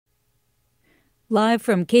Live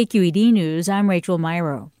from KQED News, I'm Rachel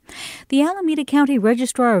Myro. The Alameda County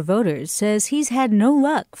Registrar of Voters says he's had no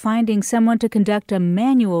luck finding someone to conduct a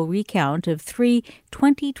manual recount of 3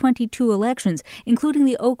 2022 elections, including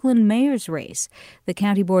the Oakland mayor's race. The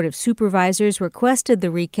County Board of Supervisors requested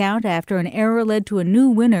the recount after an error led to a new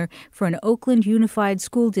winner for an Oakland Unified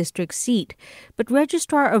School District seat. But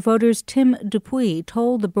Registrar of Voters Tim Dupuy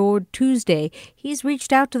told the board Tuesday he's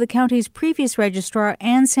reached out to the county's previous registrar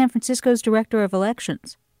and San Francisco's Director of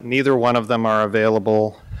Elections. Neither one of them are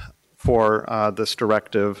available for this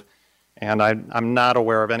directive, and I'm not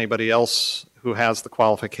aware of anybody else who has the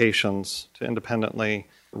qualifications to independently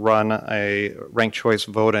run a ranked choice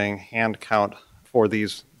voting hand count for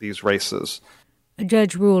these races. A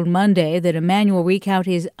judge ruled Monday that a manual recount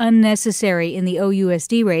is unnecessary in the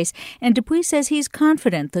OUSD race, and Dupuy says he's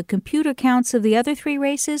confident the computer counts of the other 3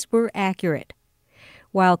 races were accurate.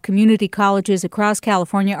 While community colleges across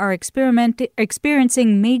California are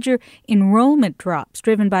experiencing major enrollment drops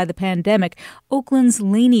driven by the pandemic, Oakland's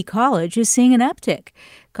Laney College is seeing an uptick.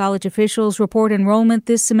 College officials report enrollment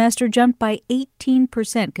this semester jumped by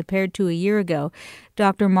 18% compared to a year ago.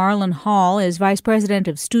 Dr. Marlon Hall is Vice President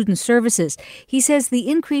of Student Services. He says the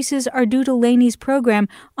increases are due to Laney's program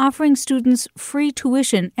offering students free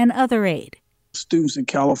tuition and other aid. Students in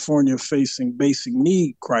California are facing basic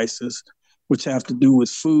need crisis, which have to do with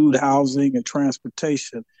food, housing, and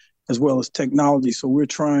transportation, as well as technology. So we're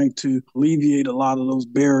trying to alleviate a lot of those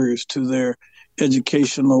barriers to their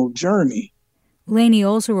educational journey. Laney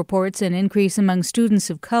also reports an increase among students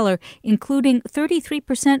of color, including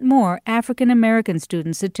 33% more African American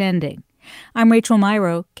students attending. I'm Rachel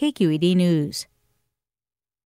Myro, KQED News.